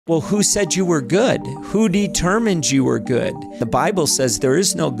Well, who said you were good? Who determined you were good? The Bible says there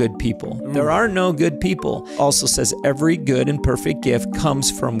is no good people. There are no good people. Also says every good and perfect gift comes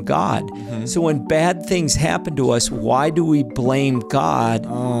from God. So when bad things happen to us, why do we blame God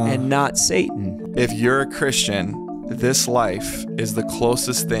and not Satan? If you're a Christian, this life is the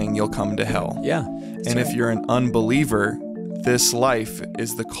closest thing you'll come to hell. Yeah. And if you're an unbeliever, this life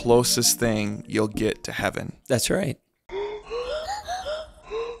is the closest thing you'll get to heaven. That's right.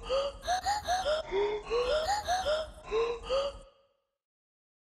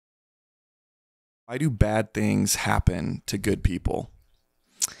 Why do bad things happen to good people?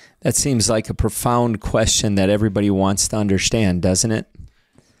 That seems like a profound question that everybody wants to understand, doesn't it?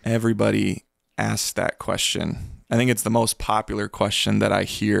 Everybody asks that question. I think it's the most popular question that I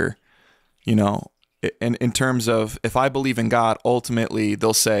hear, you know, in terms of if I believe in God, ultimately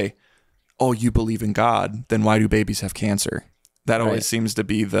they'll say, oh, you believe in God, then why do babies have cancer? That always seems to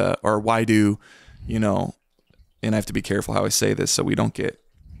be or why do, you know, and I have to be careful how I say this so we don't get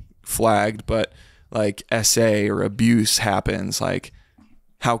flagged, but like SA or abuse happens, like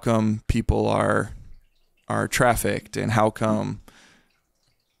how come people are trafficked, and how come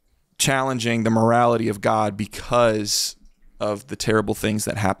challenging the morality of God because of the terrible things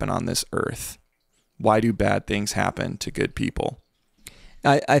that happen on this earth. Why do bad things happen to good people?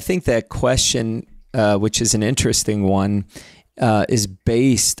 I think that question, which is an interesting one, is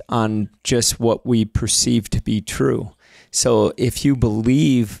based on just what we perceive to be true. So if you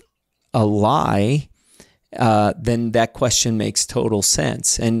believe a lie, then that question makes total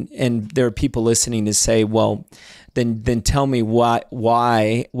sense. And there are people listening to say, well, then tell me what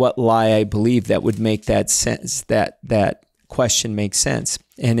lie I believe that would make that sense, that question make sense.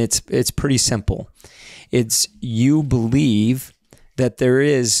 And it's pretty simple. It's you believe that there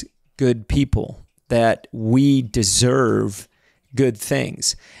is good people, that we deserve good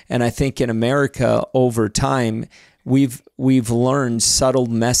things. And I think in America over time, we've learned subtle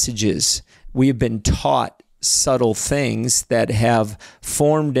messages. We've been taught subtle things that have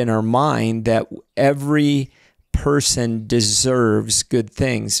formed in our mind that every person deserves good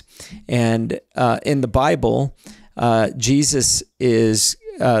things. And in the Bible, Jesus is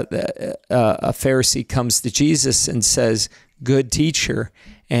a Pharisee comes to Jesus and says, "Good teacher,"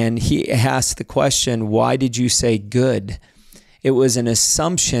 and he asks the question, "Why did you say good?" It was an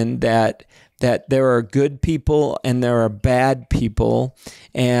assumption that there are good people and there are bad people,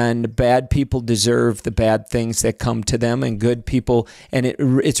 and bad people deserve the bad things that come to them, and good people, and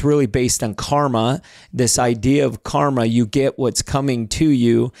it's really based on karma, this idea of karma. You get what's coming to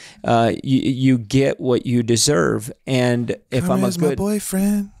you, you get what you deserve. And if Karma I'm a is good my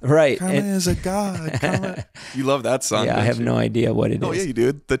boyfriend, right, Karma is a god. Karma. You love that song? Yeah, I have no idea what it is. Oh yeah, you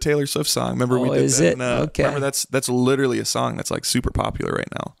do. The Taylor Swift song. Remember we did is that? it? Okay. Remember that's literally a song that's like super popular right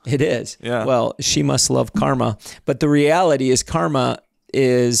now. It is. Yeah. Well, she must love karma, but the reality is karma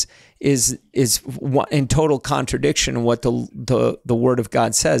is in total contradiction of what the Word of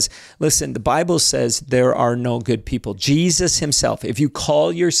God says. Listen, the Bible says there are no good people. Jesus himself, if you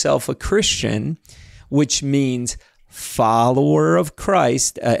call yourself a Christian, which means follower of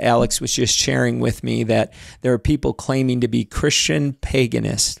Christ, Alex was just sharing with me that there are people claiming to be Christian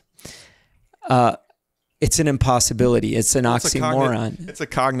paganists. It's an impossibility. It's an oxymoron. It's a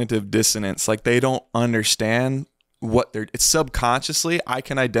cognitive dissonance. Like they don't understand it's subconsciously. I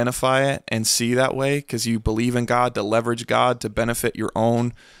can identify it and see that way because you believe in God to leverage God to benefit your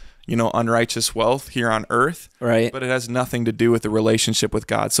own, unrighteous wealth here on earth. Right. But it has nothing to do with the relationship with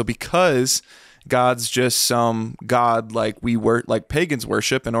God. So because God's just some God like pagans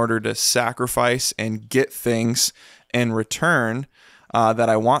worship in order to sacrifice and get things in return that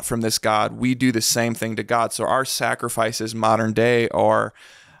I want from this God, we do the same thing to God. So our sacrifices modern day are,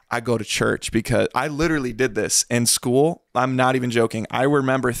 I go to church because I literally did this in school. I'm not even joking. I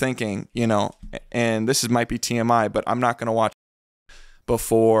remember thinking, and this might be TMI, but I'm not going to watch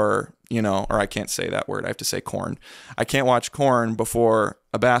before, or I can't say that word. I have to say corn. I can't watch corn before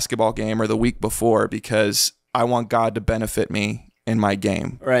a basketball game or the week before because I want God to benefit me in my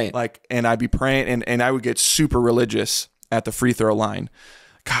game. Right. And I'd be praying and I would get super religious at the free throw line.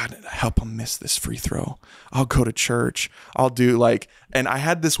 God, help him miss this free throw. I'll go to church. I'll do and I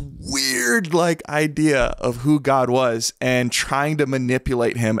had this weird idea of who God was and trying to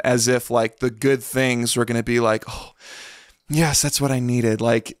manipulate him as if the good things were going to be oh, yes, that's what I needed.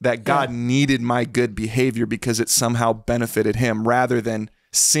 That God needed my good behavior because it somehow benefited him rather than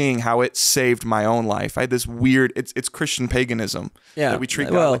seeing how it saved my own life. I had this weird, it's Christian paganism that we treat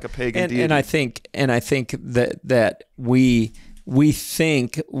God like a pagan deity. And I think that we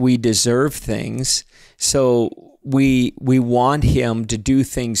think we deserve things. So we want him to do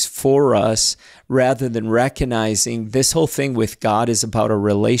things for us rather than recognizing this whole thing with God is about a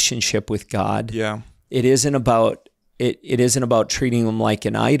relationship with God. Yeah. It isn't about it isn't about treating him like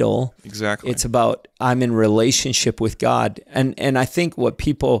an idol. Exactly. It's about I'm in relationship with God. And I think what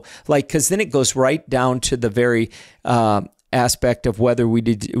people like, because then it goes right down to the very aspect of whether we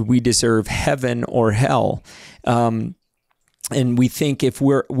deserve heaven or hell. And we think if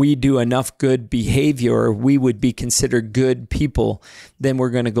we do enough good behavior, we would be considered good people, then we're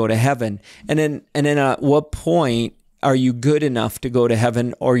going to go to heaven. And then at what point are you good enough to go to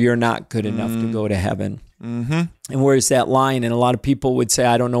heaven, or you're not good enough to go to heaven? Mm-hmm. And where's that line? And a lot of people would say,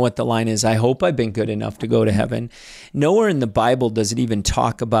 I don't know what the line is. I hope I've been good enough to go to heaven. Nowhere in the Bible does it even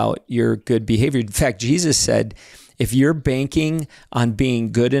talk about your good behavior. In fact, Jesus said, if you're banking on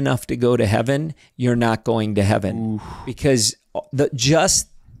being good enough to go to heaven, you're not going to heaven. Ooh. Because just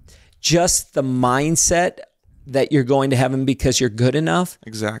the mindset that you're going to heaven because you're good enough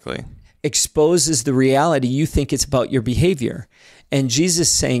exactly exposes the reality you think it's about your behavior. And Jesus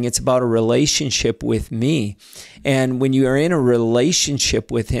is saying it's about a relationship with me. And when you are in a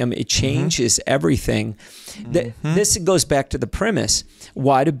relationship with him, it changes everything. This goes back to the premise.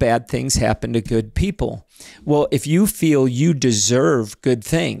 Why do bad things happen to good people? Well, if you feel you deserve good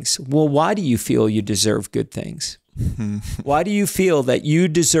things, well, why do you feel you deserve good things? Why do you feel that you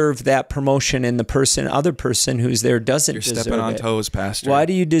deserve that promotion and the other person who's there doesn't deserve it? You're stepping on toes, Pastor. Why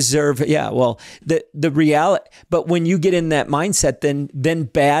do you deserve it? Yeah, well, the reality, but when you get in that mindset, then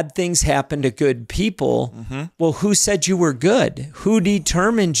bad things happen to good people. Well, who said you were good? Who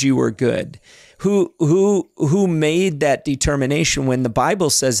determined you were good? Who made that determination when the Bible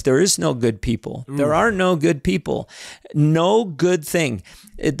says there is no good people? Ooh. There are no good people. No good thing.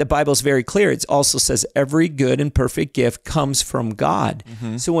 The Bible's very clear. It also says every good and perfect gift comes from God.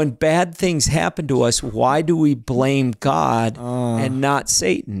 So when bad things happen to us, why do we blame God and not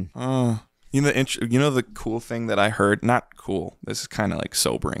Satan? You know the cool thing that I heard? Not cool. This is kind of like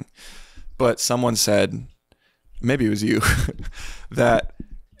sobering. But someone said, maybe it was you, that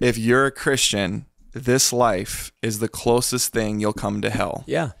if you're a Christian, this life is the closest thing you'll come to hell.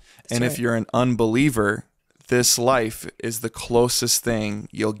 Yeah. And if you're an unbeliever, this life is the closest thing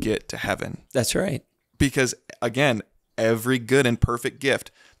you'll get to heaven. That's right. Because again, every good and perfect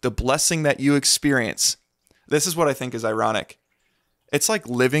gift, the blessing that you experience, this is what I think is ironic. It's like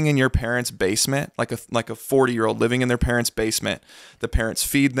living in your parents' basement, like a 40-year-old living in their parents' basement. The parents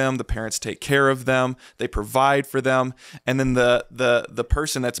feed them, the parents take care of them, they provide for them, and then the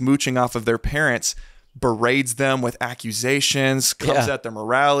person that's mooching off of their parents berates them with accusations, comes at their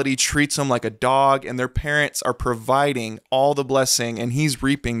morality, treats them like a dog, and their parents are providing all the blessing, and he's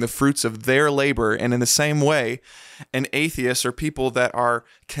reaping the fruits of their labor. And in the same way, an atheist or people that are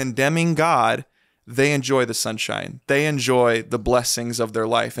condemning God, they enjoy the sunshine. They enjoy the blessings of their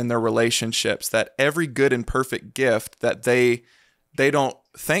life and their relationships, that every good and perfect gift that they don't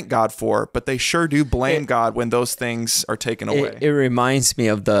thank God for, but they sure do blame God when those things are taken away. It reminds me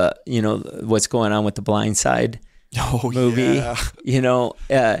of what's going on with the Blind Side movie.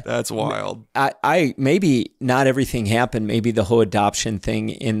 Yeah. That's wild. I maybe not everything happened. Maybe the whole adoption thing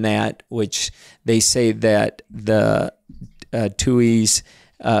in that, which they say that the Tuohys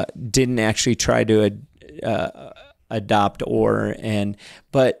didn't actually try to adopt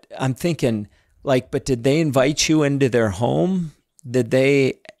but I'm thinking but did they invite you into their home? Did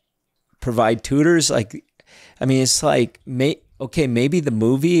they provide tutors? It's maybe the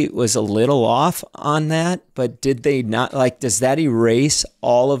movie was a little off on that, but did they not, does that erase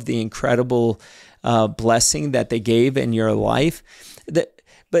all of the incredible blessing that they gave in your life?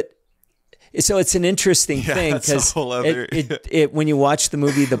 So it's an interesting thing because when you watch the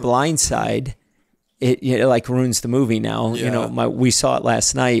movie The Blind Side, it ruins the movie now. Yeah. We saw it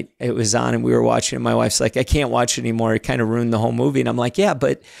last night. It was on and we were watching it. My wife's like, I can't watch it anymore. It kind of ruined the whole movie. And I'm like, yeah,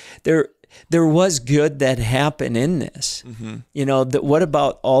 but there was good that happened in this. What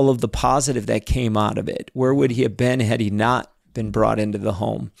about all of the positive that came out of it? Where would he have been had he not been brought into the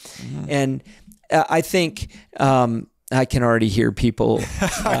home? And I think I can already hear people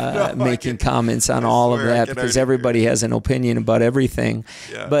making comments on all of that because everybody has an opinion about everything.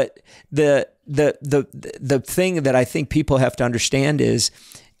 Yeah. But the thing that I think people have to understand is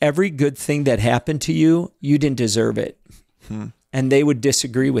every good thing that happened to you, you didn't deserve it. And they would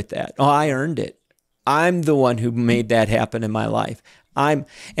disagree with that. Oh, I earned it. I'm the one who made that happen in my life. And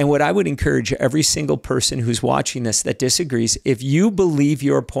what I would encourage every single person who's watching this that disagrees, if you believe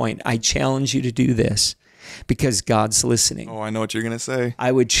your point, I challenge you to do this. Because God's listening. Oh, I know what you're going to say.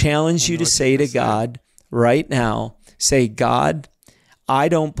 I would challenge you to say to God right now, say, God, I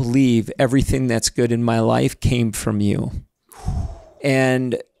don't believe everything that's good in my life came from you.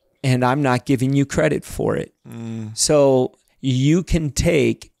 And I'm not giving you credit for it. So you can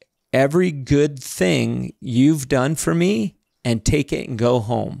take every good thing you've done for me and take it and go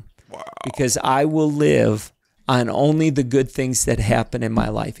home. Wow. Because I will live on only the good things that happen in my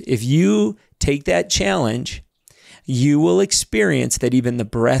life. If you take that challenge, you will experience that even the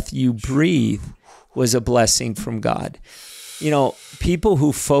breath you breathe was a blessing from God. You know, people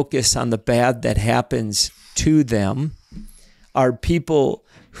who focus on the bad that happens to them are people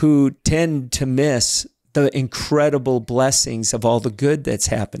who tend to miss the incredible blessings of all the good that's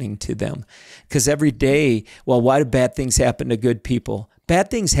happening to them. Because every day, well, why do bad things happen to good people? Bad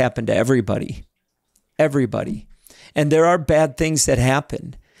things happen to everybody. Everybody. And there are bad things that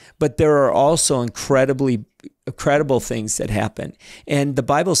happen, but there are also incredible things that happen. And the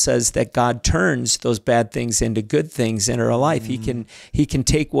Bible says that God turns those bad things into good things in our life. He can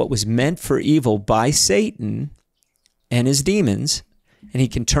take what was meant for evil by Satan and his demons, and he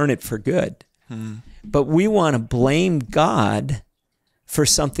can turn it for good. But we want to blame God for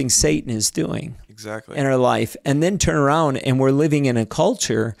something Satan is doing in our life, and then turn around and we're living in a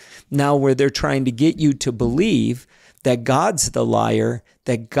culture now where they're trying to get you to believe that God's the liar,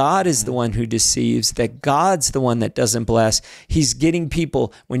 that God is the one who deceives, that God's the one that doesn't bless. He's getting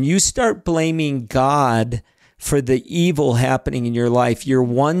people, when you start blaming God for the evil happening in your life, you're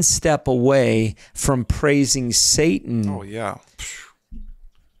one step away from praising Satan. Oh, yeah.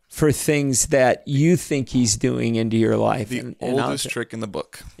 For things that you think he's doing into your life. The oldest trick in the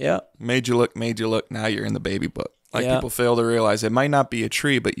book. Yeah. Made you look, now you're in the baby book. Like, Yeah. people fail to realize it might not be a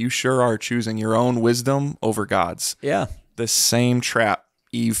tree, but you sure are choosing your own wisdom over God's. Yeah. The same trap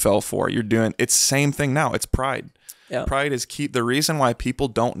Eve fell for. You're doing, it's the same thing now. It's pride. Yeah. Pride is key. The reason why people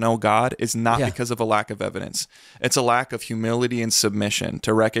don't know God is not Yeah. because of a lack of evidence. It's a lack of humility and submission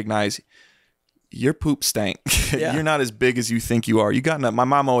to recognize your poop stank. Yeah. You're not as big as you think you are. You got my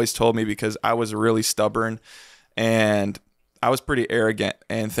mom always told me, because I was really stubborn and I was pretty arrogant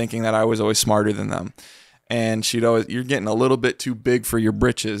and thinking that I was always smarter than them. And she'd always, you're getting a little bit too big for your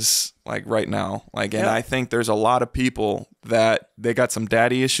britches, like right now. Like, and Yeah. I think there's a lot of people that they got some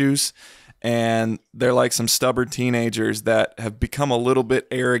daddy issues and they're like some stubborn teenagers that have become a little bit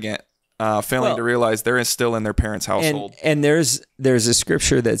arrogant, failing to realize they're still in their parents' household. And there's a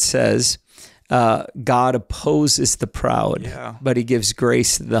scripture that says, God opposes the proud, Yeah. but he gives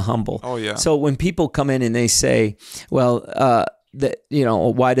grace to the humble. Oh, yeah. So when people come in and they say, well,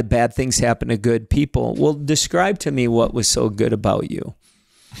 why do bad things happen to good people? Well, describe to me what was so good about you.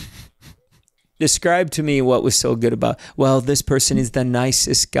 Describe to me what was so good about, well, this person is the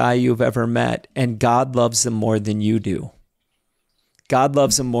nicest guy you've ever met, and God loves them more than you do. God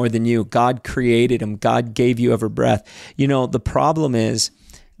loves them more than you. God created him. God gave you every breath. You know, the problem is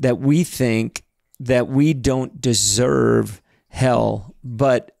that we think that we don't deserve hell,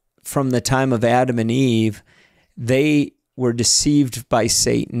 but from the time of Adam and Eve, they were deceived by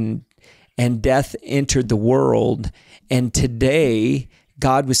Satan and death entered the world. And today,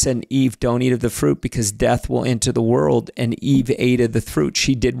 God was saying, Eve, don't eat of the fruit because death will enter the world. And Eve ate of the fruit.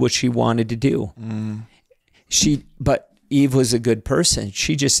 She did what she wanted to do. But Eve was a good person.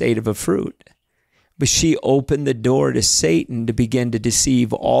 She just ate of a fruit. But she opened the door to Satan to begin to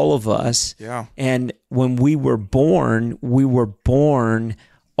deceive all of us. Yeah. And when we were born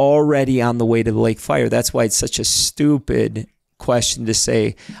already on the way to the lake of fire. That's why it's such a stupid question to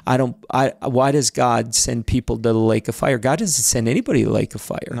say, why does God send people to the lake of fire? God doesn't send anybody to the lake of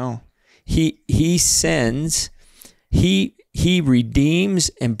fire. No. He sends, he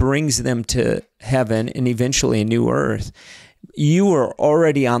redeems and brings them to heaven and eventually a new earth. You are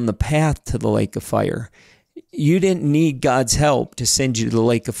already on the path to the lake of fire. You didn't need God's help to send you to the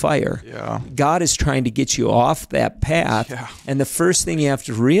lake of fire. Yeah. God is trying to get you off that path. Yeah. And the first thing you have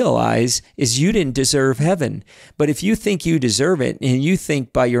to realize is you didn't deserve heaven. But if you think you deserve it and you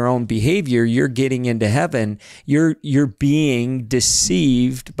think by your own behavior you're getting into heaven, you're being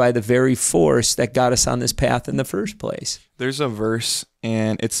deceived by the very force that got us on this path in the first place. There's a verse,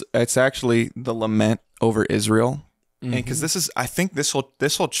 and it's actually the lament over Israel. And because I think this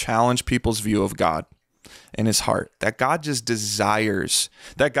will challenge people's view of God in his heart, that God just desires,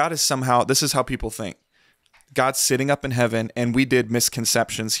 that God is somehow, this is how people think. God's sitting up in heaven, and we did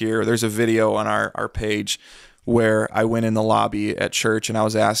misconceptions here. There's a video on our page where I went in the lobby at church and I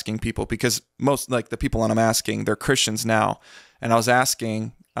was asking people, because most, like the people I'm asking, they're Christians now. And I was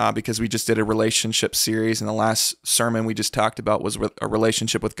asking, because we just did a relationship series, and the last sermon we just talked about was a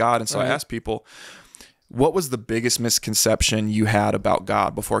relationship with God. And so I asked people, what was the biggest misconception you had about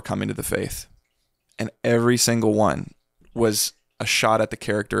God before coming to the faith? And every single one was a shot at the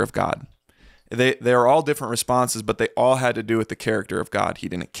character of God. They are all different responses, but they all had to do with the character of God. He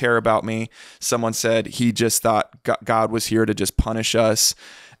didn't care about me. Someone said he just thought God was here to just punish us.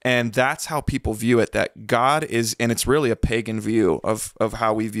 And that's how people view it, that God is, and it's really a pagan view of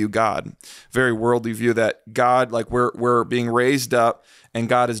how we view God. Very worldly view that God, like we're being raised up and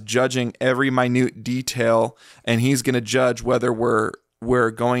God is judging every minute detail, and he's going to judge whether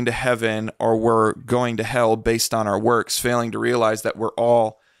we're going to heaven or we're going to hell based on our works, failing to realize that we're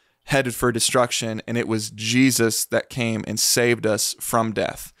all headed for destruction, and it was Jesus that came and saved us from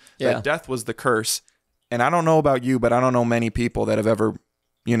death. Yeah. That death was the curse. And I don't know about you, but I don't know many people that have ever,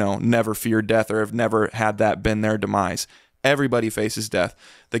 never feared death or have never had that been their demise. Everybody faces death.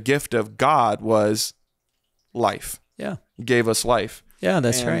 The gift of God was life. Yeah. He gave us life. Yeah,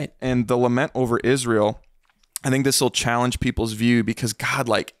 that's right. And the lament over Israel, I think this will challenge people's view, because God,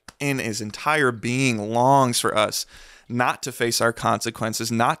 like in his entire being, longs for us not to face our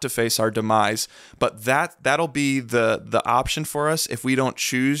consequences, not to face our demise, but that'll be the option for us if we don't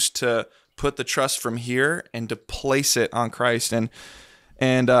choose to put the trust from here and to place it on Christ. And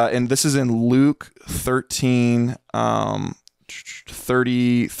this is in Luke 13,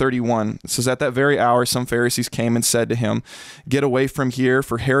 31. It says, at that very hour, some Pharisees came and said to him, get away from here,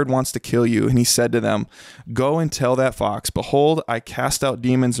 for Herod wants to kill you. And he said to them, go and tell that fox, behold, I cast out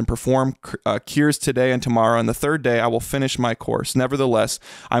demons and perform cures today and tomorrow, and the third day I will finish my course. Nevertheless,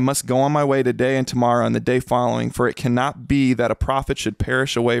 I must go on my way today and tomorrow and the day following, for it cannot be that a prophet should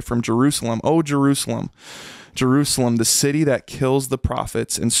perish away from Jerusalem. O Jerusalem, Jerusalem, the city that kills the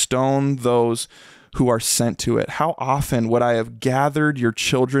prophets and stone those who are sent to it. How often would I have gathered your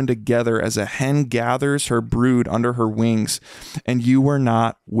children together as a hen gathers her brood under her wings, and you were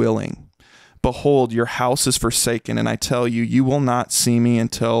not willing. Behold, your house is forsaken, and I tell you, you will not see me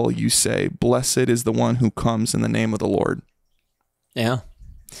until you say, blessed is the one who comes in the name of the Lord. Yeah.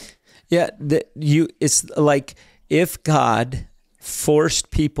 Yeah. It's like if God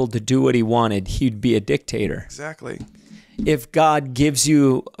forced people to do what he wanted, he'd be a dictator. Exactly. If God gives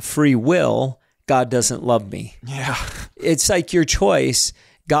you free will, God doesn't love me. Yeah. It's like your choice.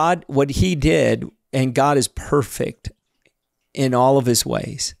 God, what he did, and God is perfect in all of his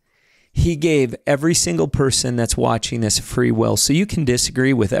ways. He gave every single person that's watching this free will. So you can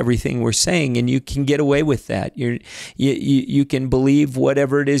disagree with everything we're saying, and you can get away with that. You can believe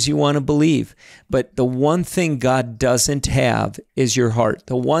whatever it is you want to believe. But the one thing God doesn't have is your heart.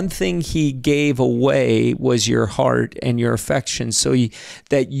 The one thing he gave away was your heart and your affection, so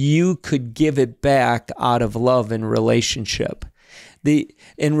that you could give it back out of love and relationship.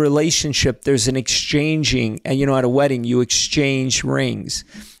 In relationship, there's an exchanging, and at a wedding, you exchange rings.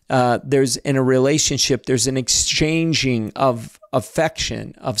 In a relationship, there's an exchanging of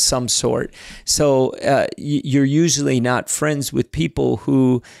affection of some sort. So you're usually not friends with people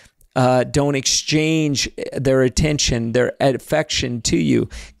who don't exchange their attention, their affection to you.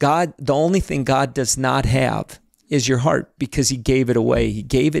 God, the only thing God does not have is your heart, because he gave it away. He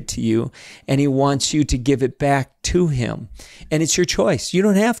gave it to you, and he wants you to give it back to him. And it's your choice. You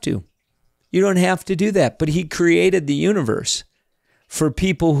don't have to. You don't have to do that. But he created the universe for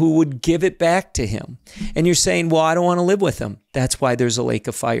people who would give it back to him. And you're saying, well, I don't want to live with him. That's why there's a lake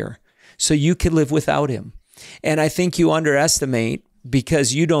of fire. So you could live without him. And I think you underestimate,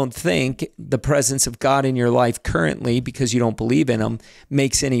 because you don't think the presence of God in your life currently, because you don't believe in him,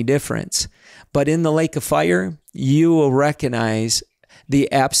 makes any difference. But in the lake of fire, you will recognize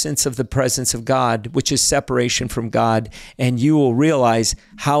the absence of the presence of God, which is separation from God, and you will realize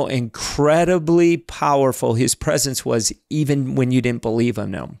how incredibly powerful his presence was, even when you didn't believe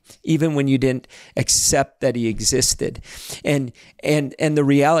in him, even when you didn't accept that he existed. And the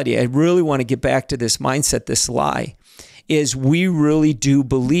reality, I really want to get back to this mindset, this lie, is we really do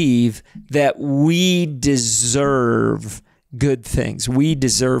believe that we deserve good things. We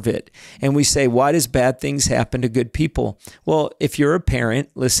deserve it. And we say, why does bad things happen to good people? Well, if you're a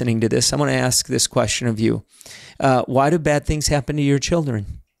parent listening to this, I'm going to ask this question of you. Why do bad things happen to your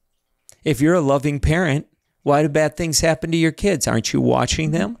children? If you're a loving parent, why do bad things happen to your kids? Aren't you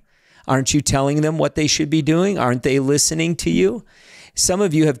watching them? Aren't you telling them what they should be doing? Aren't they listening to you? Some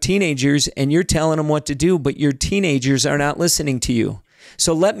of you have teenagers and you're telling them what to do, but your teenagers are not listening to you.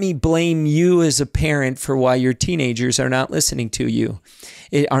 So let me blame you as a parent for why your teenagers are not listening to you.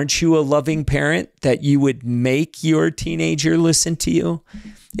 Aren't you a loving parent that you would make your teenager listen to you?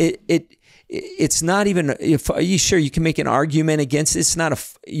 It's not even, are you sure you can make an argument against it?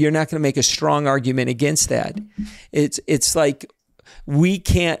 You're not going to make a strong argument against that. It's like, we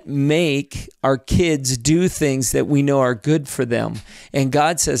can't make our kids do things that we know are good for them. And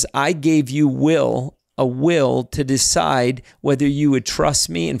God says, I gave you will a will to decide whether you would trust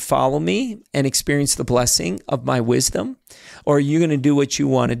me and follow me and experience the blessing of my wisdom, or are you going to do what you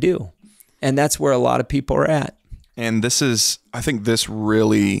want to do? And that's where a lot of people are at. And I think this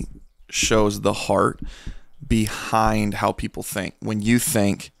really shows the heart behind how people think. When you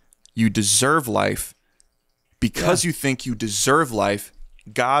think you deserve life, because you think you deserve life,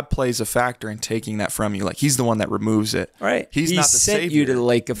 God plays a factor in taking that from you. Like, he's the one that removes it. Right. He not the savior. He sent you to the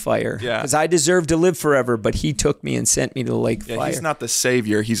lake of fire. Yeah. Because I deserve to live forever, but he took me and sent me to the lake of fire. He's not the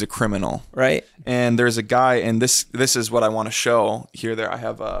savior. He's a criminal. Right. And there's a guy, and this is what I want to show here. I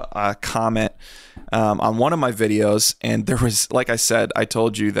have a comment on one of my videos, and there was, like I said, I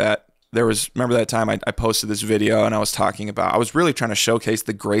told you that remember that time I posted this video and I was talking about, I was really trying to showcase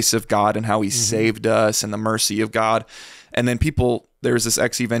the grace of God and how he saved us and the mercy of God. And then there was this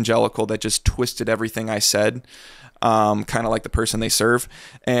ex-evangelical that just twisted everything I said, kind of like the person they serve,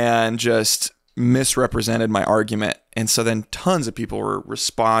 and just misrepresented my argument. And so then tons of people were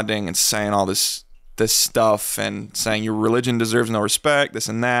responding and saying all this stuff and saying your religion deserves no respect, this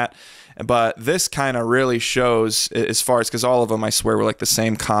and that. But this kind of really shows, as far as, because all of them, I swear, were like the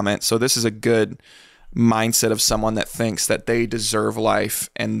same comment. So this is a good mindset of someone that thinks that they deserve life,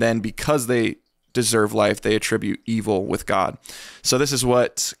 and then because they deserve life, they attribute evil with God. So this is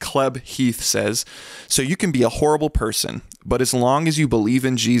what Kleb Heath says. So you can be a horrible person, but as long as you believe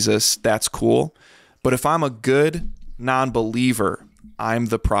in Jesus, that's cool. But if I'm a good non-believer, I'm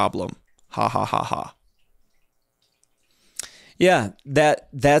the problem. Ha ha ha ha. Yeah,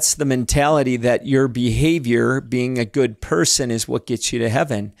 that's the mentality that your behavior, being a good person, is what gets you to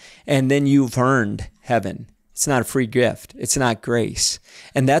heaven. And then you've earned heaven. It's not a free gift. It's not grace.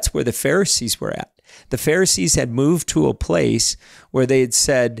 And that's where the Pharisees were at. The Pharisees had moved to a place where they had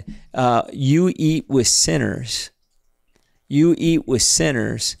said, you eat with sinners. You eat with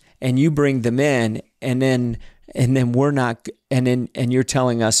sinners, and you bring them in, and then we're not, and you're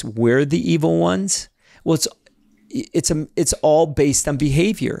telling us we're the evil ones? Well, it's all based on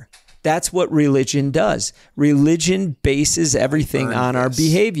behavior. That's what religion does. Religion bases everything on our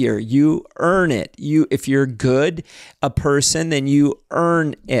behavior. You earn it. If you're good a person, then you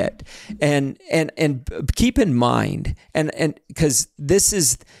earn it. And keep in mind, and because this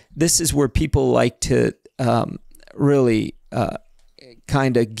is where people like to really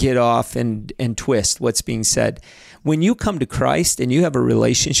kind of get off and twist what's being said. When you come to Christ and you have a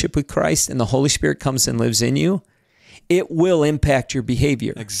relationship with Christ and the Holy Spirit comes and lives in you, it will impact your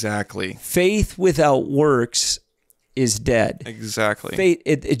behavior. Exactly. Faith without works is dead. Exactly.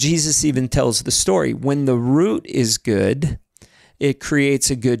 Faith. Jesus even tells the story. When the root is good, it creates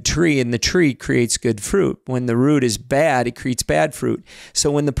a good tree, and the tree creates good fruit. When the root is bad, it creates bad fruit.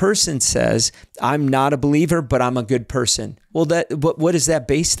 So when the person says, "I'm not a believer, but I'm a good person," well, what is that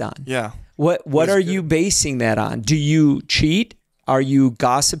based on? Yeah. What are you basing that on? Do you cheat? Are you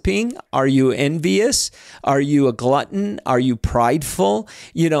gossiping? Are you envious? Are you a glutton? Are you prideful?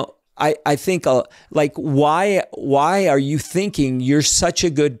 I think like why are you thinking you're such a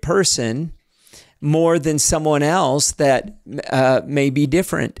good person more than someone else that may be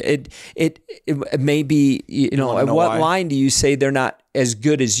different? It may be, at what line do you say they're not as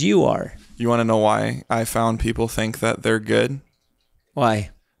good as you are? You want to know why I found people think that they're good? Why?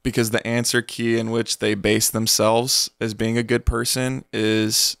 Because the answer key in which they base themselves as being a good person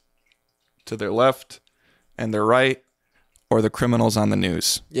is to their left and their right, or the criminals on the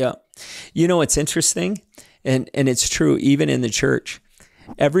news. Yeah. It's interesting, and it's true even in the church.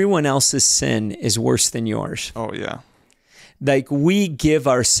 Everyone else's sin is worse than yours. Oh, yeah. Like, we give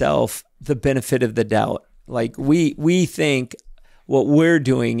ourselves the benefit of the doubt. Like, we think what we're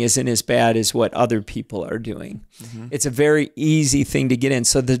doing isn't as bad as what other people are doing. Mm-hmm. It's a very easy thing to get in.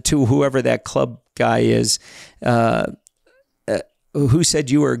 So to whoever that club guy is, who said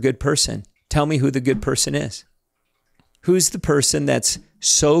you were a good person? Tell me who the good person is. Who's the person that's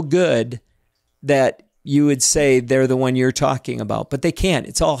so good that you would say they're the one you're talking about? But they can't.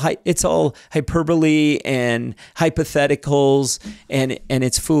 It's all hyperbole and hypotheticals, and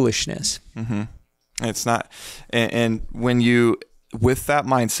it's foolishness. Mm-hmm. It's not. And when you, with that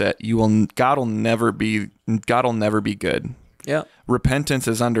mindset, God will never be good. Yeah. Repentance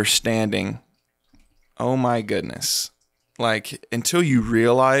is understanding. Oh my goodness. Like, until you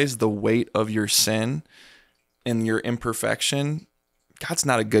realize the weight of your sin and your imperfection, God's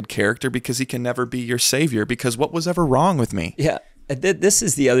not a good character, because he can never be your savior, because what was ever wrong with me? Yeah. This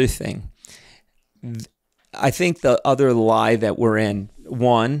is the other thing. I think the other lie that we're in,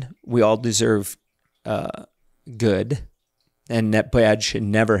 one, we all deserve good, and that bad should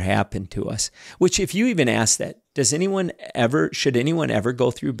never happen to us. Which, if you even ask that, should anyone ever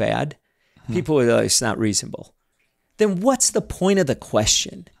go through bad? People are like, it's not reasonable. Then what's the point of the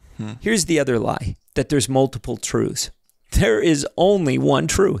question? Here's the other lie, that there's multiple truths. There is only one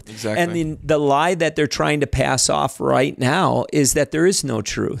truth. Exactly. And the lie that they're trying to pass off right now is that there is no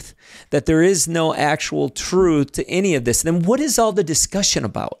truth, that there is no actual truth to any of this. Then what is all the discussion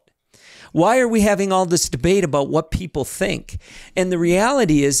about? Why are we having all this debate about what people think? And the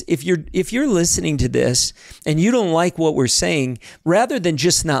reality is, if you're listening to this and you don't like what we're saying, rather than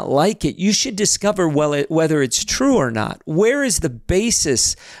just not like it, you should discover whether it's true or not. Where is the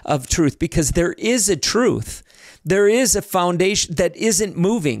basis of truth? Because there is a truth. There is a foundation that isn't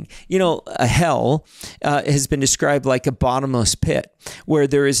moving. You know, a hell has been described like a bottomless pit where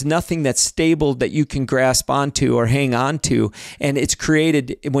there is nothing that's stable that you can grasp onto or hang onto. And it's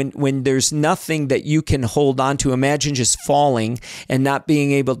created when there's nothing that you can hold onto. Imagine just falling and not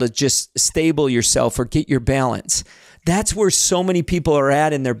being able to just stable yourself or get your balance. That's where so many people are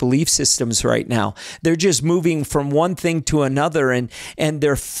at in their belief systems right now. They're just moving from one thing to another, and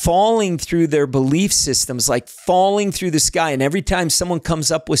they're falling through their belief systems, like falling through the sky. And every time someone comes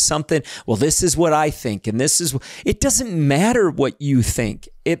up with something, well, this is what I think, and it doesn't matter what you think.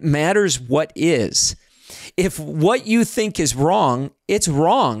 It matters what is. If what you think is wrong, it's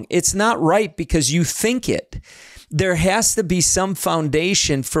wrong. It's not right because you think it. There has to be some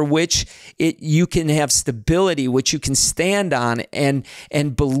foundation for which you can have stability, which you can stand on and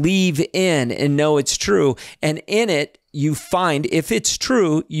believe in and know it's true. And in it, you find, if it's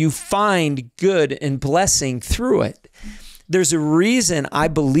true, you find good and blessing through it. There's a reason I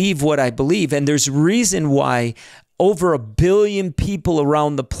believe what I believe, and there's a reason why over 1 billion people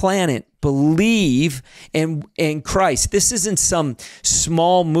around the planet believe in Christ. This isn't some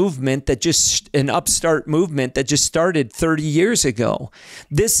small movement an upstart movement that just started 30 years ago.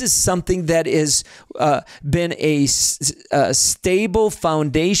 This is something that has been a stable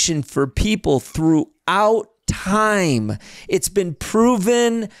foundation for people throughout time. It's been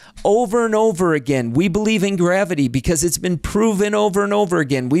proven over and over again. We believe in gravity because it's been proven over and over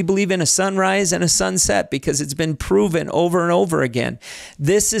again. We believe in a sunrise and a sunset because it's been proven over and over again.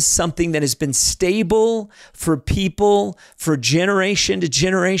 This is something that has been stable for people for generation to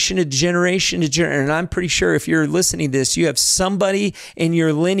generation to generation to generation. And I'm pretty sure if you're listening to this, you have somebody in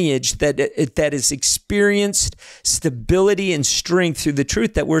your lineage that has experienced stability and strength through the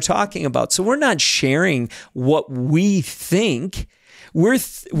truth that we're talking about. So we're not sharing what we think. We're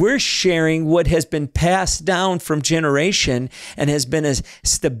sharing what has been passed down from generation and has been a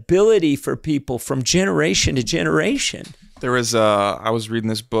stability for people from generation to generation. There was I was reading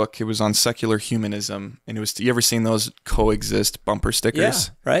this book. It was on secular humanism, and it was. You ever seen those coexist bumper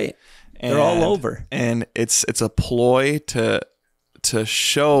stickers? Yeah, right. They're all over, and it's a ploy to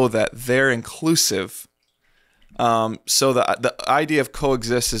show that they're inclusive. So the idea of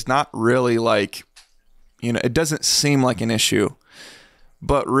coexist is not really like, it doesn't seem like an issue.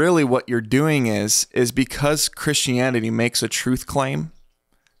 But really what you're doing is because Christianity makes a truth claim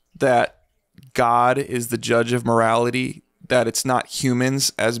that God is the judge of morality, that it's not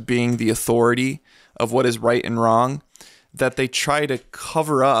humans as being the authority of what is right and wrong, that they try to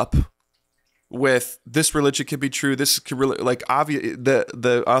cover up with this religion could be true. This could really, like,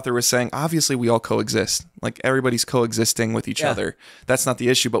 the author was saying, obviously we all coexist. Like, everybody's coexisting with each other. That's not the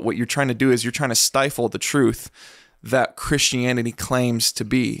issue. But what you're trying to do is you're trying to stifle the truth that Christianity claims to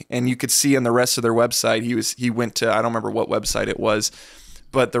be. And you could see on the rest of their website, he went to, I don't remember what website it was,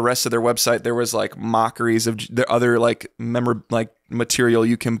 but the rest of their website, there was like mockeries of the other material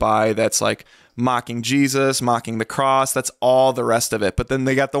you can buy that's like mocking Jesus, mocking the cross. That's all the rest of it. But then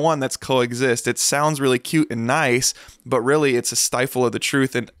they got the one that's coexist. It sounds really cute and nice, but really it's a stifle of the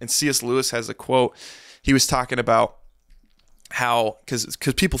truth. And C.S. Lewis has a quote. He was talking about how, because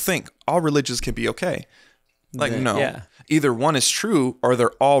people think all religions can be okay. Like, no. Yeah. Either one is true or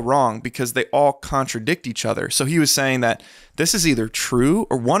they're all wrong because they all contradict each other. So he was saying that this is either true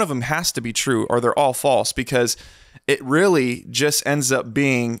or one of them has to be true or they're all false, because it really just ends up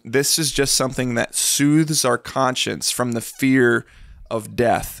being, this is just something that soothes our conscience from the fear of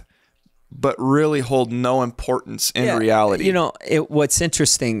death, but really hold no importance in reality. What's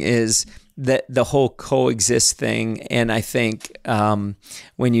interesting is that the whole coexist thing. And I think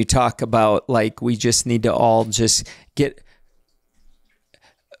when you talk about, like, we just need to all just get,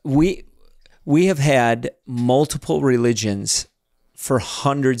 we have had multiple religions for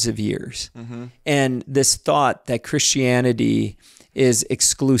hundreds of years. Mm-hmm. And this thought that Christianity is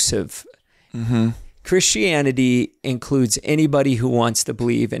exclusive. Mm-hmm. Christianity includes anybody who wants to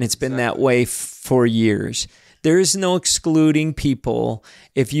believe, and it's been that way for years. There is no excluding people.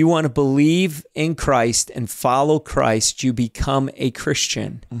 If you want to believe in Christ and follow Christ, you become a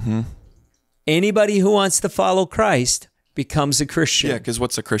Christian. Mm-hmm. Anybody who wants to follow Christ becomes a Christian. Yeah, because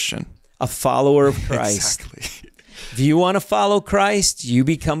what's a Christian? A follower of Christ. Exactly. If you want to follow Christ, you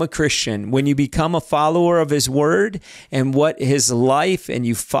become a Christian. When you become a follower of his word and what his life, and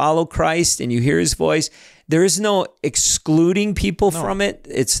you follow Christ and you hear his voice, there is no excluding people from it.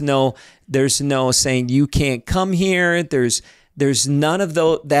 There's no saying you can't come here. There's none of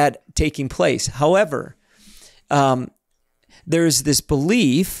that taking place. However, there's this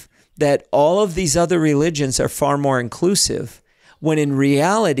belief that all of these other religions are far more inclusive, when in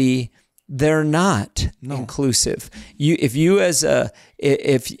reality, they're not inclusive. If you,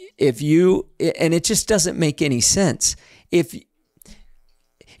 and it just doesn't make any sense. If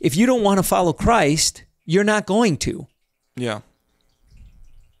you don't want to follow Christ, you're not going to. Yeah.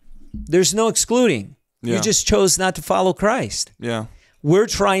 There's no excluding. Yeah. You just chose not to follow Christ. Yeah. We're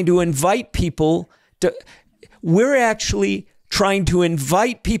trying to invite people to, we're actually trying to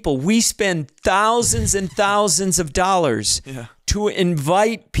invite people. We spend thousands and thousands of dollars to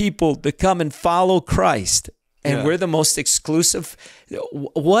invite people to come and follow Christ. And we're the most exclusive.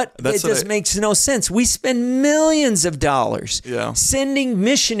 It makes no sense. We spend millions of dollars sending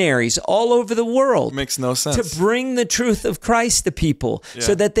missionaries all over the world. Makes no sense. To bring the truth of Christ to people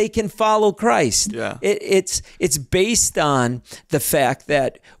so that they can follow Christ. Yeah. It's based on the fact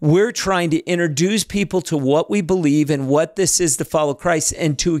that we're trying to introduce people to what we believe and what this is to follow Christ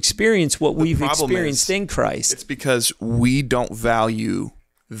and to experience what we've experienced in Christ. It's because we don't value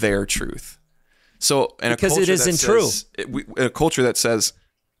their truth. So, because it isn't true. A culture that says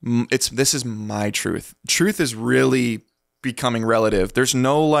this is my truth. Truth is really becoming relative. There's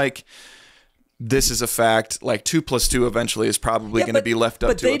no like, this is a fact. Like 2 + 2 eventually is probably going to be left up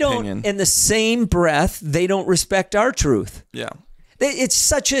to opinion. But they don't. In the same breath, they don't respect our truth. Yeah.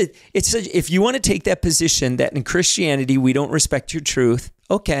 If you want to take that position that in Christianity we don't respect your truth,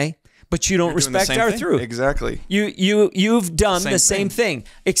 okay. But you don't respect our truth. Exactly. You've done the same thing,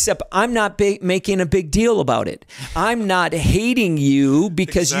 except I'm not making a big deal about it. I'm not hating you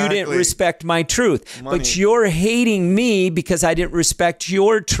because you didn't respect my truth, but you're hating me because I didn't respect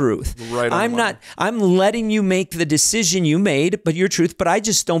your truth. Right. I'm letting you make the decision you made, but your truth. But I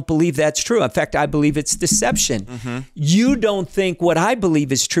just don't believe that's true. In fact, I believe it's deception. Mm-hmm. You don't think what I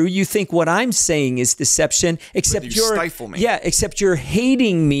believe is true. You think what I'm saying is deception. Except you're stifle me. Yeah. Except you're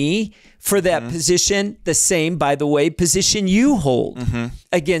hating me for that position, the same, by the way, position you hold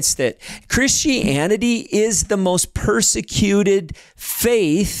against it. Christianity is the most persecuted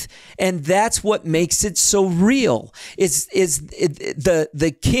faith, and that's what makes it so real.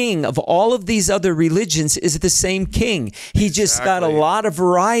 The king of all of these other religions is the same king. He just got a lot of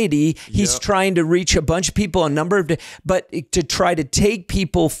variety. He's trying to reach a bunch of people, but to try to take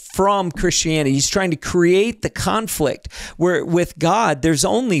people from Christianity. He's trying to create the conflict where with God, there's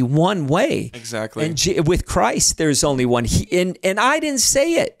only one way. Exactly. And with Christ, there's only one. And I didn't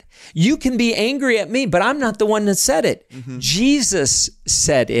say it. You can be angry at me, but I'm not the one that said it. Mm-hmm. Jesus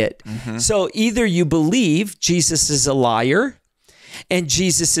said it. Mm-hmm. So either you believe Jesus is a liar and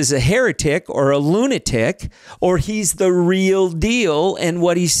Jesus is a heretic or a lunatic, or he's the real deal and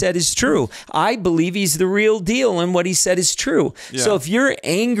what he said is true. I believe he's the real deal and what he said is true. Yeah. So if you're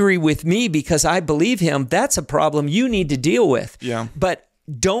angry with me because I believe him, that's a problem you need to deal with. Yeah. But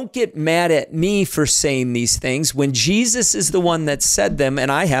don't get mad at me for saying these things when Jesus is the one that said them and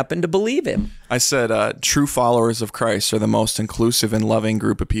I happen to believe him. I said true followers of Christ are the most inclusive and loving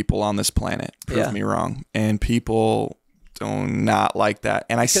group of people on this planet. Prove me wrong. And people do not like that.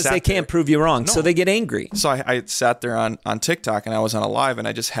 And because they can't prove you wrong, so they get angry. So I sat there on TikTok and I was on a live and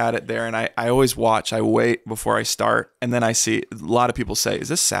I just had it there. And I always watch. I wait before I start. And then I see a lot of people say, is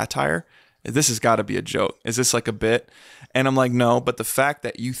this satire? This has got to be a joke. Is this like a bit? And I'm like, no, but the fact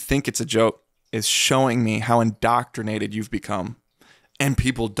that you think it's a joke is showing me how indoctrinated you've become. And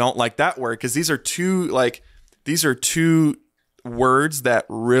people don't like that word because these are two words that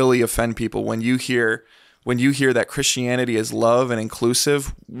really offend people. When you hear that Christianity is love and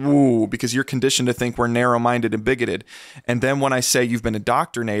inclusive, woo, because you're conditioned to think we're narrow-minded and bigoted. And then when I say you've been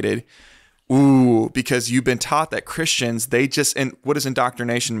indoctrinated, ooh, because you've been taught that Christians, and what does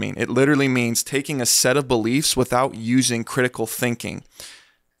indoctrination mean? It literally means taking a set of beliefs without using critical thinking.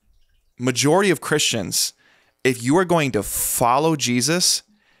 Majority of Christians, if you are going to follow Jesus,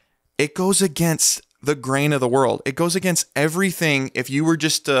 it goes against the grain of the world. It goes against everything. If you were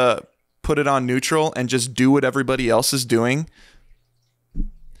just to put it on neutral and just do what everybody else is doing.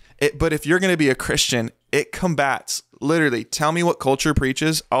 But if you're going to be a Christian, it combats. Literally, tell me what culture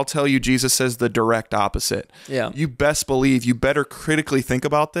preaches. I'll tell you Jesus says the direct opposite. Yeah. You best believe you better critically think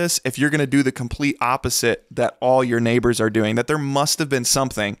about this if you're going to do the complete opposite that all your neighbors are doing, that there must have been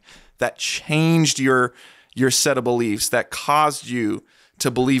something that changed your set of beliefs, that caused you to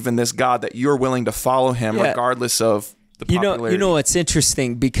believe in this God, that you're willing to follow him regardless of the popularity. You know, it's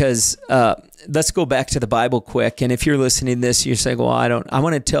interesting because let's go back to the Bible quick. And if you're listening to this, you're saying, well, I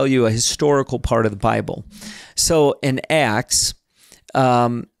want to tell you a historical part of the Bible. So in Acts,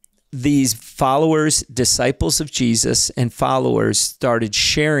 these followers, disciples of Jesus and followers started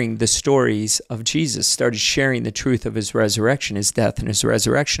sharing the stories of Jesus, started sharing the truth of his resurrection, his death and his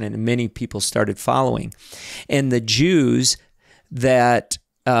resurrection, and many people started following. And the Jews that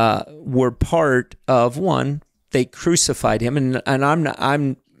were part of one, they crucified him. And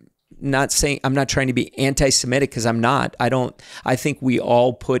I'm not saying, I'm not trying to be anti-Semitic, because I'm not. I think we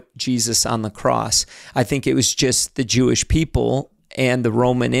all put Jesus on the cross. I think it was just the Jewish people and the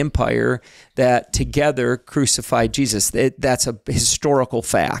Roman Empire that together crucified Jesus. That's a historical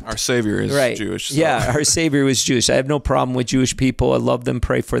fact. Our Savior is Jewish. So. Yeah, our Savior was Jewish. I have no problem with Jewish people. I love them,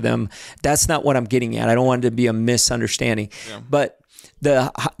 pray for them. That's not what I'm getting at. I don't want it to be a misunderstanding. Yeah. But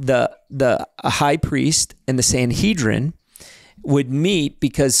the high priest and the Sanhedrin would meet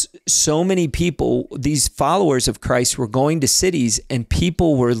because so many people, these followers of Christ, were going to cities and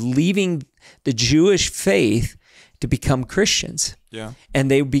people were leaving the Jewish faith to become Christians. Yeah. And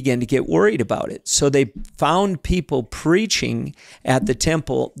they began to get worried about it. So they found people preaching at the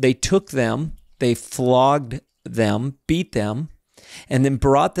temple. They took them, they flogged them, beat them, and then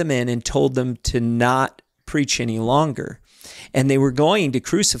brought them in and told them to not preach any longer. And they were going to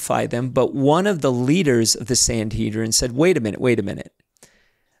crucify them, but one of the leaders of the Sanhedrin said, wait a minute.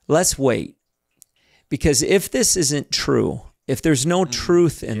 Let's wait. Because if this isn't true, if there's no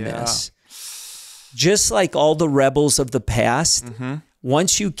truth in this, just like all the rebels of the past,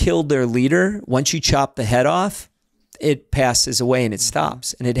 once you killed their leader, once you chop the head off, it passes away and it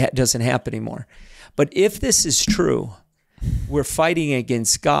stops and it doesn't happen anymore. But if this is true, we're fighting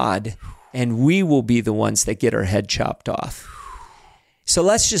against God and we will be the ones that get our head chopped off. So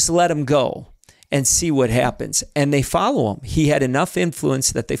let's just let him go and see what happens. And they follow him. He had enough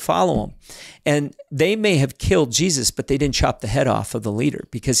influence that they follow him. And they may have killed Jesus, but they didn't chop the head off of the leader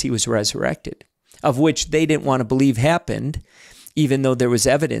because he was resurrected, of which they didn't want to believe happened, even though there was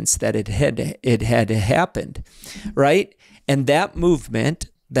evidence that it had happened, right? And that movement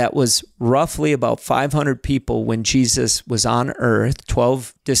that was roughly about 500 people when Jesus was on earth,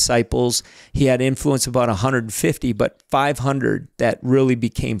 12 disciples, he had influence about 150, but 500 that really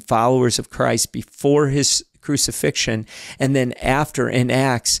became followers of Christ before his crucifixion, and then after in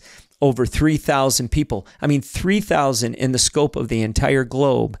Acts, over 3,000 people. I mean, 3,000 in the scope of the entire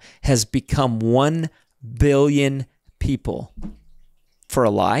globe has become 1 billion people. For a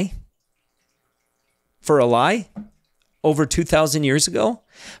lie? For a lie? Over 2,000 years ago?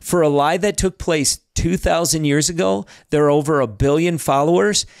 For a lie that took place 2,000 years ago, there are over 1 billion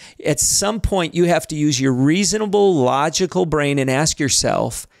followers. At some point, you have to use your reasonable, logical brain and ask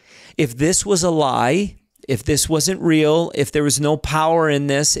yourself, if this was a lie, if this wasn't real, if there was no power in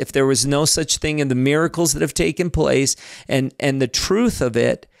this, if there was no such thing in the miracles that have taken place and the truth of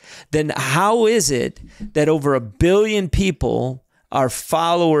it, then how is it that over 1 billion people are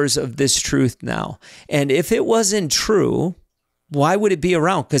followers of this truth now? And if it wasn't true, why would it be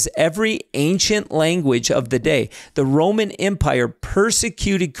around? Because every ancient language of the day, the Roman Empire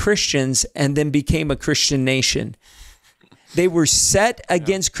persecuted Christians and then became a Christian nation. They were set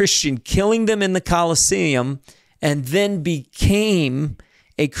against Christian, killing them in the Colosseum, and then became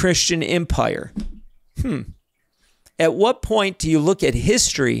a Christian empire. At what point do you look at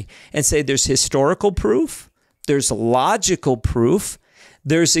history and say there's historical proof, there's logical proof,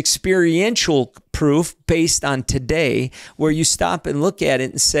 there's experiential proof based on today, where you stop and look at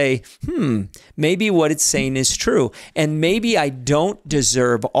it and say, maybe what it's saying is true. And maybe I don't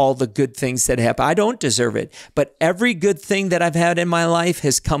deserve all the good things that happen. I don't deserve it. But every good thing that I've had in my life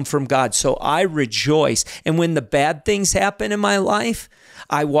has come from God. So I rejoice. And when the bad things happen in my life,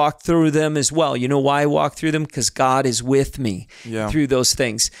 I walk through them as well. You know why I walk through them? Because God is with me through those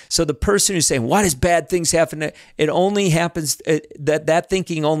things. So the person who's saying, why does bad things happen? It only happens, that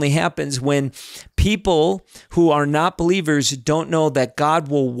thinking only happens when people who are not believers don't know that God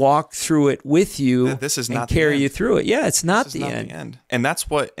will walk through it with you and carry you through it. Yeah, it's not the end. And that's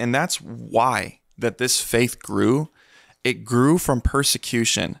why that this faith grew. It grew from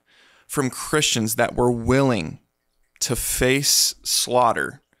persecution, from Christians that were willing to face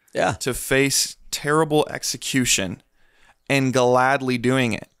slaughter, to face terrible execution, and gladly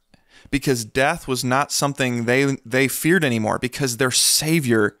doing it, because death was not something they feared anymore, because their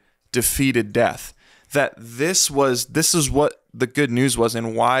Savior defeated death. That this is what the good news was,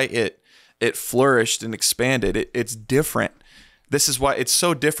 and why it flourished and expanded. It's different This is why it's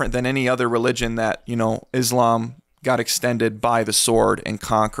so different than any other religion that, you know, Islam got extended by the sword and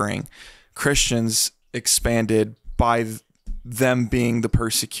conquering. Christians expanded by them being the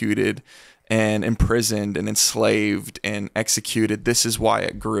persecuted and imprisoned and enslaved and executed. This is why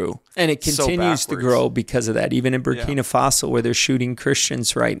it grew. And it continues to grow because of that, even in Burkina Faso, where they're shooting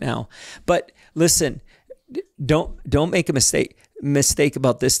Christians right now. But listen, don't make a mistake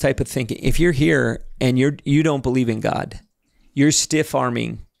about this type of thinking. If you're here and you don't believe in God, you're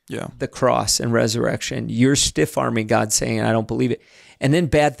stiff-arming the cross and resurrection. You're stiff-arming God, saying, I don't believe it. And then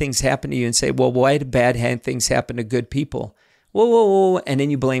bad things happen to you and say, well, why did bad things happen to good people? Whoa. And then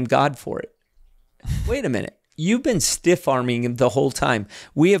you blame God for it. Wait a minute. You've been stiff-arming him the whole time.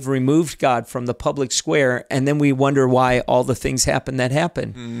 We have removed God from the public square, and then we wonder why all the things happen that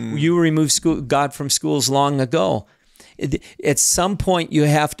happen. You removed God from schools long ago. At some point, you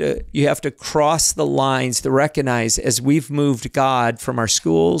have to cross the lines to recognize, as we've moved God from our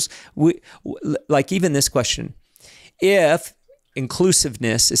schools, like even this question, if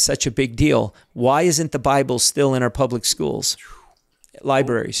inclusiveness is such a big deal, why isn't the Bible still in our public schools,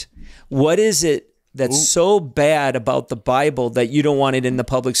 libraries? What is it that's so bad about the Bible that you don't want it in the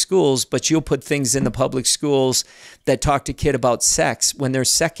public schools, but you'll put things in the public schools that talk to kids about sex when they're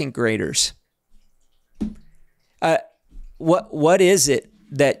second graders? What is it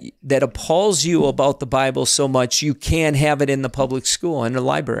that appalls you about the Bible so much you can't have it in the public school, in the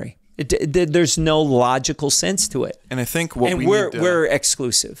library? There's no logical sense to it. And I think we're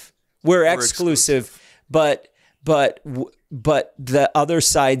exclusive. We're exclusive, but the other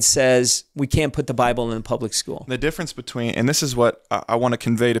side says we can't put the Bible in the public school. The difference between, and this is what I want to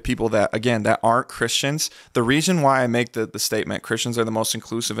convey to people that, again, that aren't Christians. The reason why I make the statement, Christians are the most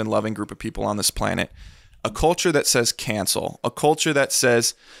inclusive and loving group of people on this planet. A culture that says cancel, a culture that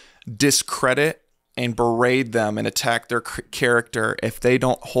says discredit and berate them and attack their character if they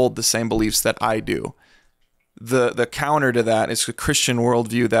don't hold the same beliefs that I do. The counter to that is a Christian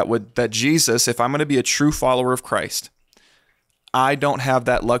worldview that Jesus, if I'm going to be a true follower of Christ, I don't have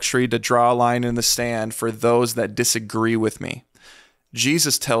that luxury to draw a line in the sand for those that disagree with me.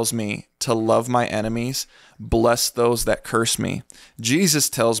 Jesus tells me to love my enemies, bless those that curse me. Jesus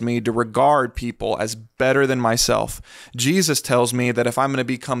tells me to regard people as better than myself. Jesus tells me that if I'm going to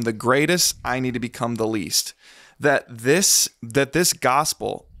become the greatest, I need to become the least. That this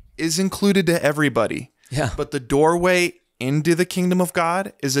gospel is included to everybody. Yeah. But the doorway into the kingdom of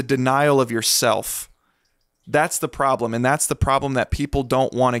God is a denial of yourself. That's the problem. And that's the problem that people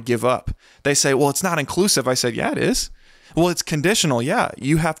don't want to give up. They say, well, it's not inclusive. I said, yeah, it is. Well, it's conditional. Yeah,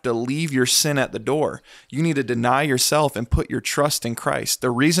 you have to leave your sin at the door. You need to deny yourself and put your trust in Christ.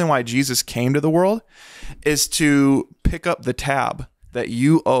 The reason why Jesus came to the world is to pick up the tab that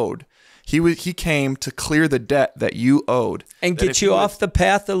you owed. He came to clear the debt that you owed and get you off the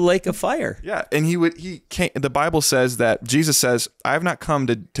path of the lake of fire. Yeah, and he came. The Bible says that Jesus says, "I have not come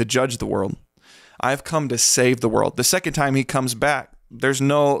to judge the world. I have come to save the world." The second time he comes back, there's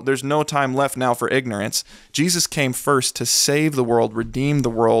no time left now for ignorance. Jesus came first to save the world, redeem the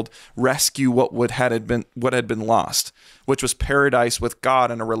world, rescue what had been lost, which was paradise with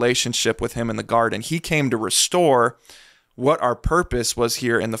God and a relationship with him in the garden. He came to restore what our purpose was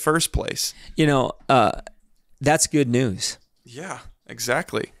here in the first place. That's good news. Yeah,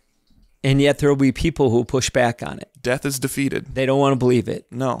 exactly. And yet there will be people who push back on it. Death is defeated. They don't want to believe it.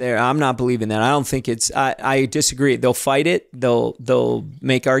 No. I'm not believing that. I don't think it's, I disagree. They'll fight it. They'll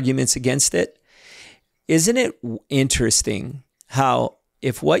make arguments against it. Isn't it interesting how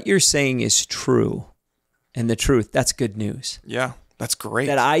if what you're saying is true and the truth, that's good news. Yeah, that's great.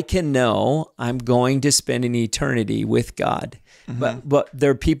 That I can know I'm going to spend an eternity with God. Mm-hmm. But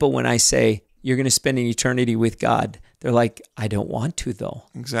there are people, when I say you're going to spend an eternity with God, they're like, I don't want to, though.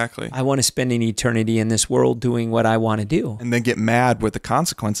 Exactly. I want to spend an eternity in this world doing what I want to do. And then get mad with the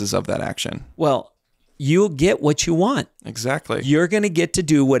consequences of that action. Well, you'll get what you want. Exactly. You're going to get to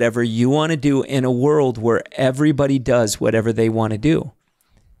do whatever you want to do in a world where everybody does whatever they want to do.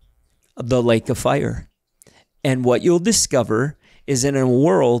 The lake of fire. And what you'll discover is in a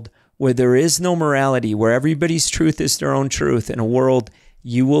world where there is no morality, where everybody's truth is their own truth, in a world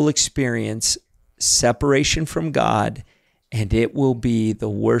you will experience separation from God, and it will be the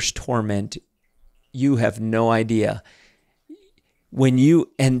worst torment. You have no idea.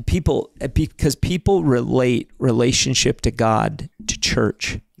 Because people relate relationship to God to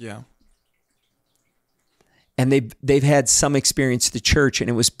church. Yeah. And they've had some experience to church and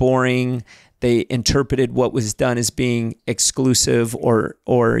it was boring. They interpreted what was done as being exclusive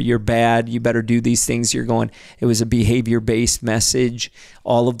or you're bad, you better do these things. It was a behavior-based message,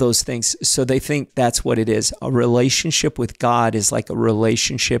 all of those things. So they think that's what it is. A relationship with God is like a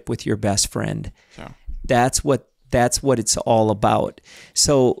relationship with your best friend. Yeah. That's what it's all about.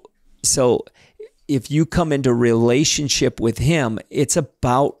 So if you come into relationship with him, it's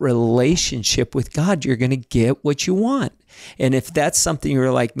about relationship with God. You're going to get what you want. And if that's something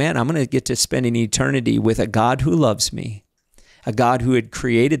you're like, man, I'm going to get to spend an eternity with a God who loves me, a God who had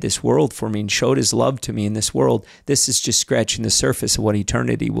created this world for me and showed his love to me in this world, this is just scratching the surface of what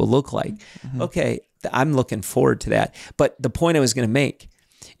eternity will look like. Mm-hmm. Okay, I'm looking forward to that. But the point I was going to make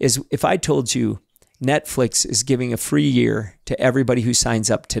is if I told you Netflix is giving a free year to everybody who signs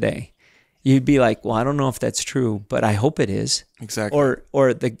up today, you'd be like, well, I don't know if that's true, but I hope it is. Exactly.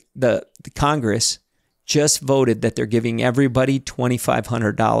 Or the Congress just voted that they're giving everybody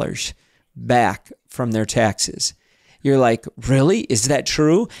 $2,500 back from their taxes. You're like, really? Is that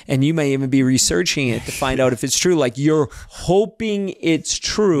true? And you may even be researching it to find out if it's true. Like you're hoping it's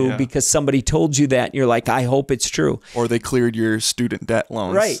true because somebody told you that. And you're like, I hope it's true. Or they cleared your student debt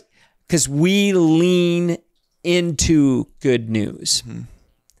loans. Right. Because we lean into good news. Mm-hmm.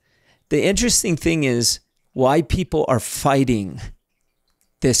 The interesting thing is why people are fighting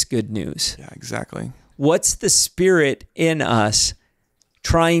this good news. Yeah, exactly. What's the spirit in us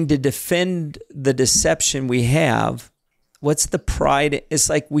trying to defend the deception we have? What's the pride? It's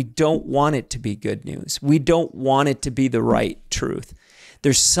like we don't want it to be good news. We don't want it to be the right truth.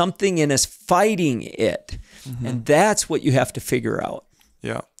 There's something in us fighting it. Mm-hmm. And that's what you have to figure out.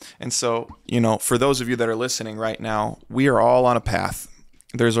 Yeah. And so, for those of you that are listening right now, we are all on a path.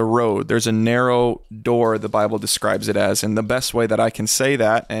 There's a road. There's a narrow door, the Bible describes it as. And the best way that I can say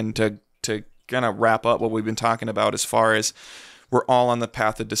that and to kind of wrap up what we've been talking about as far as we're all on the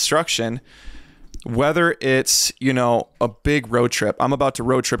path of destruction, whether it's, a big road trip. I'm about to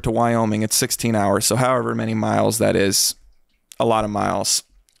road trip to Wyoming. It's 16 hours. So however many miles that is, a lot of miles.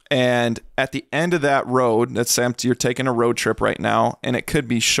 And at the end of that road, let's say you're taking a road trip right now, and it could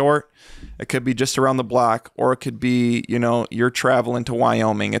be short, it could be just around the block, or it could be, you're traveling to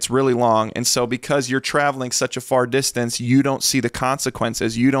Wyoming. It's really long. And so because you're traveling such a far distance, you don't see the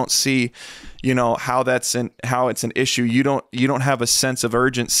consequences. You don't see, how it's an issue. You don't have a sense of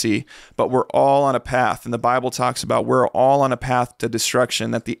urgency, but we're all on a path. And the Bible talks about we're all on a path to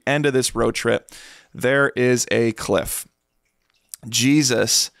destruction. At the end of this road trip, there is a cliff.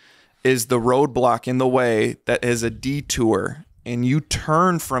 Jesus is the roadblock in the way that is a detour, and you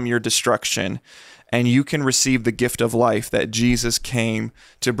turn from your destruction and you can receive the gift of life that Jesus came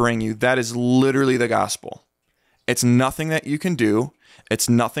to bring you. That is literally the gospel. It's nothing that you can do. It's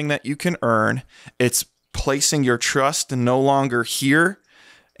nothing that you can earn. It's placing your trust no longer here,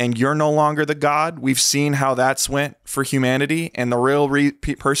 and you're no longer the God. We've seen how that's went for humanity, and the real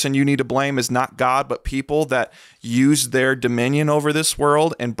person you need to blame is not God, but people that used their dominion over this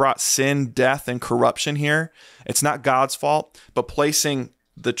world and brought sin, death, and corruption here. It's not God's fault, but placing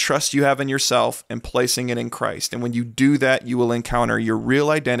the trust you have in yourself and placing it in Christ. And when you do that, you will encounter your real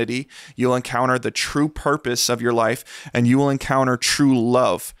identity. You'll encounter the true purpose of your life, and you will encounter true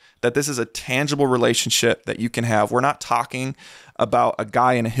love. That this is a tangible relationship that you can have. We're not talking about a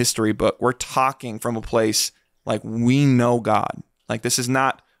guy in a history book. We're talking from a place like we know God. Like this is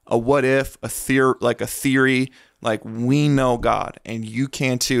not a what if, a theory, like we know God, and you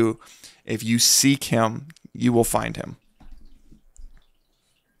can too. If you seek him, you will find him.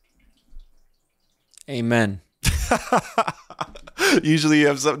 Amen. Usually you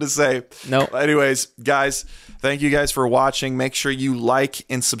have something to say. No. Anyways, guys, thank you guys for watching. Make sure you like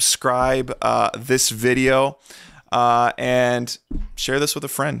and subscribe this video and share this with a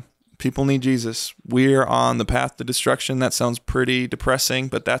friend. People need Jesus. We're on the path to destruction. That sounds pretty depressing,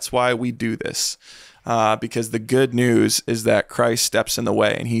 but that's why we do this. Because the good news is that Christ steps in the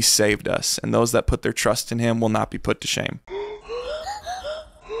way and he saved us. And those that put their trust in him will not be put to shame.